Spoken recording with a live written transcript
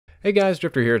Hey guys,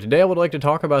 Drifter here. Today I would like to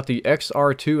talk about the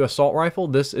XR-2 assault rifle.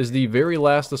 This is the very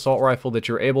last assault rifle that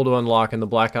you're able to unlock in the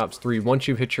Black Ops 3 once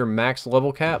you've hit your max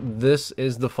level cap. This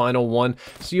is the final one,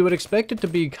 so you would expect it to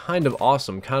be kind of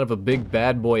awesome, kind of a big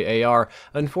bad boy AR.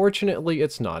 Unfortunately,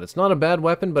 it's not. It's not a bad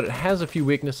weapon, but it has a few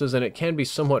weaknesses and it can be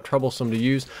somewhat troublesome to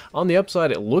use. On the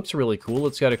upside, it looks really cool.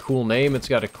 It's got a cool name. It's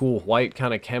got a cool white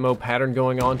kind of camo pattern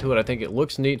going on to it. I think it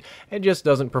looks neat. It just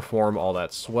doesn't perform all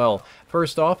that swell.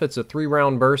 First off, it's a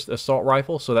 3-round burst assault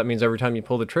rifle, so that means every time you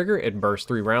pull the trigger, it bursts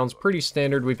 3 rounds. Pretty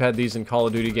standard. We've had these in Call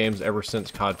of Duty games ever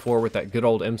since COD 4 with that good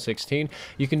old M16.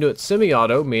 You can do it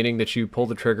semi-auto, meaning that you pull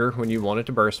the trigger when you want it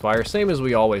to burst fire, same as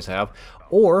we always have.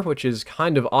 Or, which is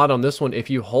kind of odd on this one, if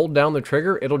you hold down the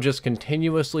trigger, it'll just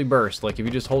continuously burst. Like if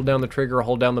you just hold down the trigger or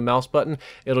hold down the mouse button,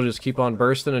 it'll just keep on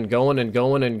bursting and going and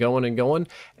going and going and going.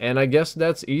 And I guess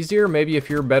that's easier. Maybe if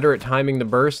you're better at timing the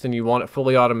burst and you want it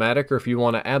fully automatic, or if you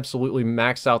want to absolutely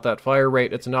max out that fire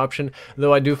rate, it's an option.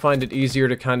 Though I do find it easier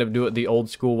to kind of do it the old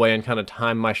school way and kind of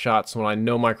time my shots when I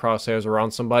know my crosshairs are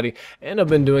on somebody. And I've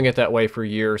been doing it that way for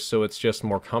years, so it's just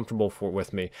more comfortable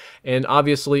with me. And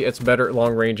obviously it's better at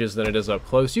long ranges than it is up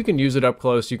close. You can use it up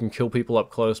close, you can kill people up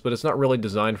close, but it's not really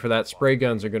designed for that. Spray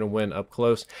guns are going to win up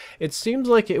close. It seems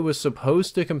like it was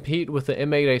supposed to compete with the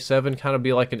M8A7, kind of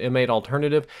be like an M8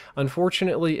 alternative.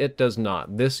 Unfortunately, it does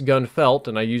not. This gun felt,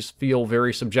 and I use feel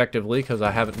very subjectively because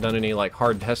I haven't done any like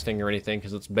hard testing or anything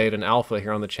because it's beta and alpha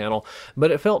here on the channel,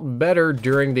 but it felt better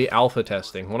during the alpha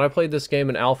testing. When I played this game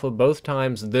in alpha, both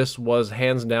times this was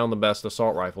hands down the best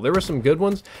assault rifle. There were some good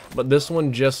ones, but this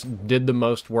one just did the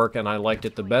most work and I liked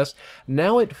it the best.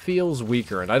 Now it feels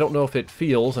weaker, and I don't know if it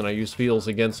feels, and I use feels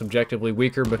again subjectively,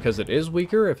 weaker because it is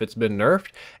weaker, if it's been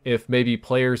nerfed, if maybe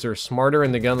players are smarter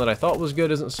and the gun that I thought was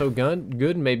good isn't so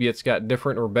good, maybe it's got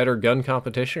different or better gun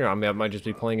competition, or I might just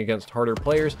be playing against harder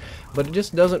players, but it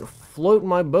just doesn't float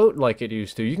my boat like it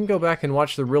used to. You can go back and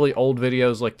watch the really old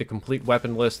videos like the complete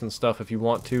weapon list and stuff if you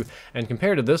want to, and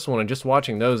compared to this one, and just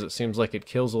watching those, it seems like it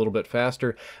kills a little bit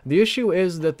faster. The issue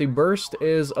is that the burst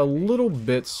is a little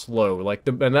bit slow,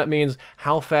 and that means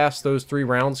how fast those 3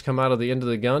 rounds come out of the end of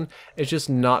the gun. It's just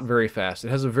not very fast. It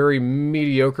has a very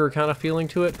mediocre kind of feeling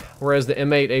to it, whereas the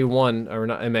M8A1, or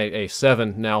not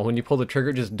M8A7 now, when you pull the trigger,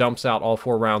 it just dumps out all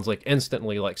 4 rounds like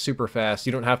instantly, like super fast.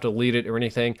 You don't have to lead it or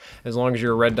anything. As long as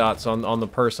your red dots on the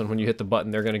person, when you hit the button,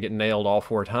 they're going to get nailed all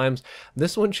 4 times.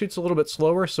 This one shoots a little bit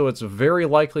slower, so it's very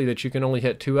likely that you can only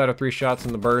hit 2 out of 3 shots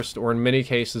in the burst, or in many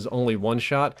cases only 1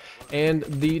 shot, and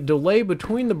the delay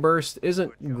between the burst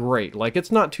isn't great. Like,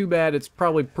 it's not too bad. It's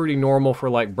probably pretty normal for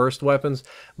like burst weapons,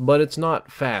 but it's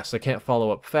not fast. I can't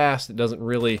follow up fast. It doesn't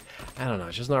really, I don't know,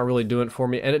 it's just not really doing it for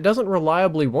me, and it doesn't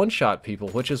reliably one-shot people,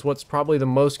 which is what's probably the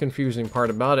most confusing part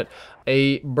about it.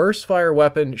 A burst fire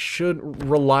weapon should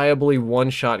reliably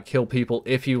one-shot kill people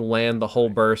if you land the whole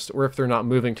burst, or if they're not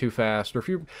moving too fast, or if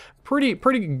you're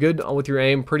pretty good with your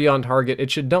aim, pretty on target.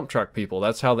 It should dump truck people.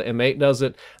 That's how the M8 does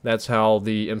it. That's how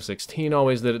the M16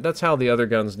 always did it. That's how the other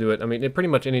guns do it. I mean, pretty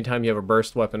much anytime you have a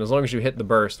burst weapon, as long as you hit the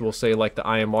burst, we'll say like the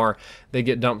IMR, they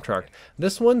get dump trucked.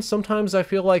 This one, sometimes I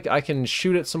feel like I can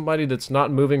shoot at somebody that's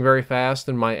not moving very fast,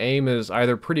 and my aim is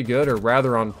either pretty good or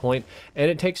rather on point,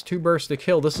 and it takes 2 bursts to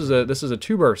kill. This is a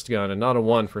 2 burst gun and not a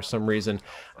 1 for some reason,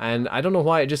 and I don't know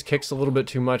why. It just kicks a little bit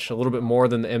too much, a little bit more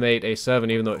than the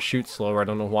M8A7, even though it shoots slower. I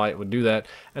don't know why it would do that,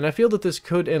 and I feel that this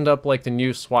could end up like the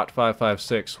new SWAT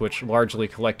 5.56, which largely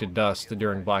collected dust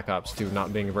during Black Ops 2,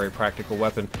 not being a very practical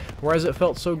weapon, whereas it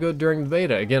felt so good during the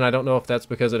beta. Again, I don't know if that's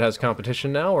because it has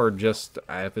competition now, or just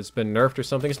if it's been nerfed or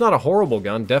something. It's not a horrible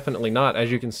gun, definitely not.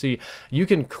 As you can see, you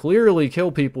can clearly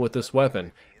kill people with this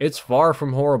weapon. It's far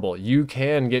from horrible. You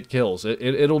can get kills.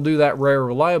 It'll do that very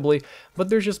reliably, but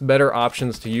there's just better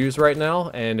options to use right now,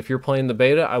 and if you're playing the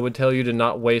beta, I would tell you to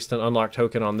not waste an unlock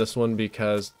token on this one,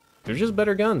 because there's just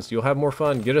better guns. You'll have more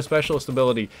fun. Get a specialist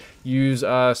ability. Use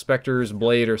Spectre's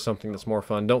Blade or something that's more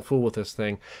fun. Don't fool with this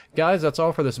thing. Guys, that's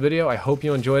all for this video. I hope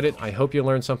you enjoyed it. I hope you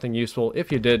learned something useful.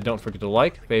 If you did, don't forget to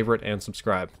like, favorite, and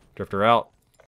subscribe. Drifter out.